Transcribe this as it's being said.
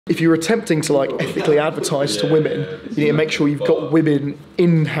If you're attempting to like ethically advertise to women, you need to make sure you've got women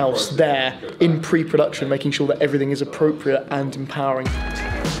in-house there, in pre-production, making sure that everything is appropriate and empowering.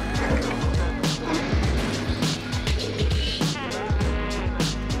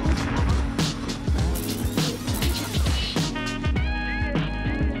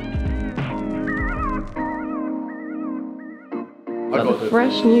 A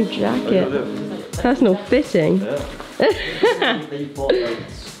fresh new jacket. Personal fitting.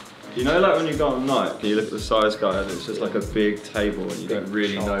 You know, like when you go on night, you look at the size guide, it's just like a big table and you don't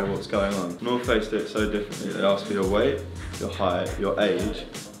really know what's going on. North Face do it so differently. They ask for your weight, your height, your age,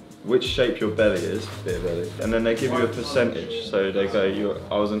 which shape your belly is, and then they give you a percentage. So they go,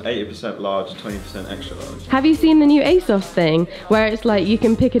 I was an 80% large, 20% extra large. Have you seen the new ASOS thing where it's like you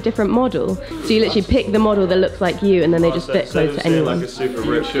can pick a different model? So you literally pick the model that looks like you and then they just fit close to anyone. Like a super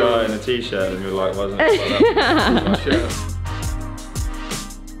rich guy in a t-shirt and you're like, why isn't it like that?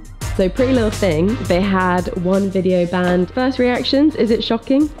 So Pretty Little Thing, they had one video banned. First reactions, is it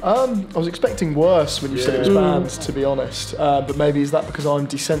shocking? I was expecting worse when you said it was banned, to be honest. But maybe is that because I'm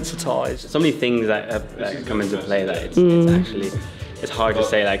desensitized? So many things that come into play that it's actually, it's hard to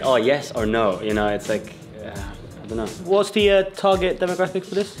say like, oh yes or no, you know, it's like, I don't know. What's the target demographic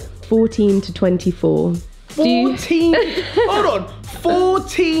for this? 14 to 24. 14? Hold on,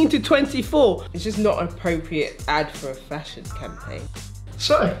 14 to 24. It's just not an appropriate ad for a fashion campaign.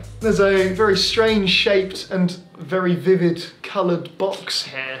 So, there's a very strange shaped and very vivid coloured box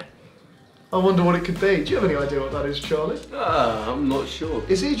here. I wonder what it could be. Do you have any idea what that is, Charlie? I'm not sure.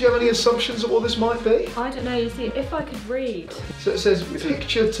 Izzy, do you have any assumptions of what this might be? I don't know, you see, if I could read. So it says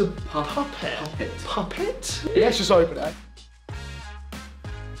picture to puppet. Puppet? Let's just open it.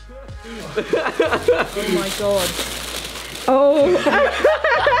 Oh my god. Oh!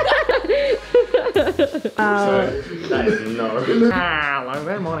 That is no. Hello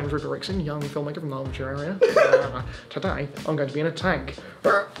there, my name's Rupert Rickson, young filmmaker from the Hertfordshire area. Today, I'm going to be in a tank.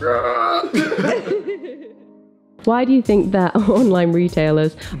 Why do you think that online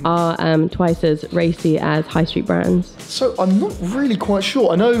retailers are twice as racy as high street brands? So I'm not really quite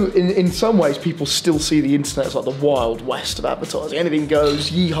sure. I know in some ways people still see the internet as like the wild west of advertising. Anything goes,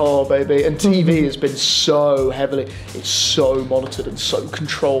 yeehaw baby. And TV has been so heavily, it's so monitored and so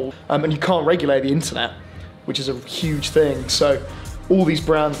controlled. And you can't regulate the internet, which is a huge thing. So all these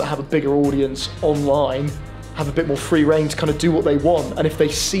brands that have a bigger audience online have a bit more free reign to kind of do what they want, and if they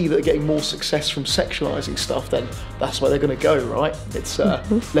see that they're getting more success from sexualizing stuff, then that's where they're going to go, right? It's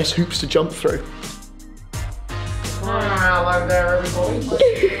less hoops to jump through. Hello there, everybody.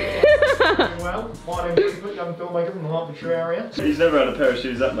 Well, my name's Rupert, young filmmaker from the Hertfordshire area. He's never had a pair of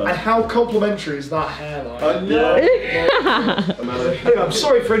shoes that nice. And how complimentary is that hairline? I know. Anyway, I'm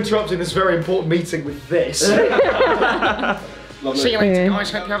sorry for interrupting this very important meeting with this. See you later, guys.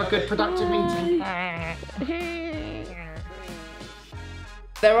 Hope you have a good, productive meeting.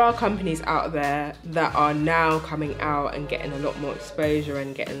 There are companies out there that are now coming out and getting a lot more exposure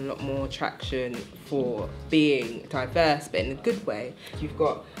and getting a lot more traction for being diverse, but in a good way. You've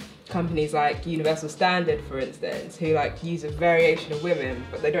got companies like Universal Standard, for instance, who like use a variation of women,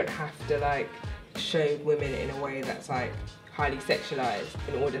 but they don't have to like show women in a way that's like highly sexualized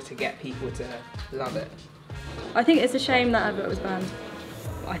in order to get people to love it. I think it's a shame that advert was banned.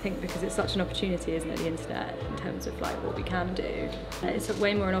 I think because it's such an opportunity, isn't it, the internet, in terms of like what we can do. It's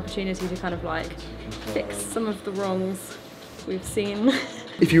way more an opportunity to kind of like fix some of the wrongs we've seen.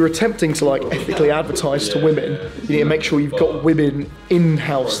 If you're attempting to like ethically advertise to women, you need to make sure you've got women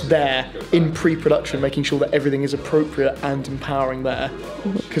in-house there, in pre-production, making sure that everything is appropriate and empowering there.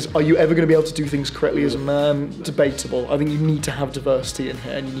 Because are you ever going to be able to do things correctly as a man? Debatable. I think you need to have diversity in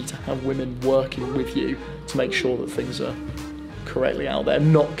here, and you need to have women working with you to make sure that things are correctly out there,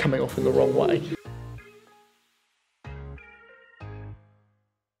 not coming off in the wrong way.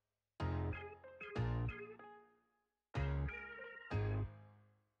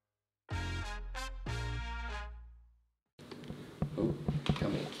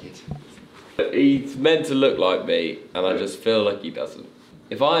 Come here, kid. He's meant to look like me, and I just feel like he doesn't.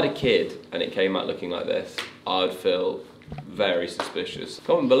 If I had a kid and it came out looking like this, I'd feel very suspicious.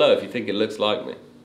 Comment below if you think it looks like me.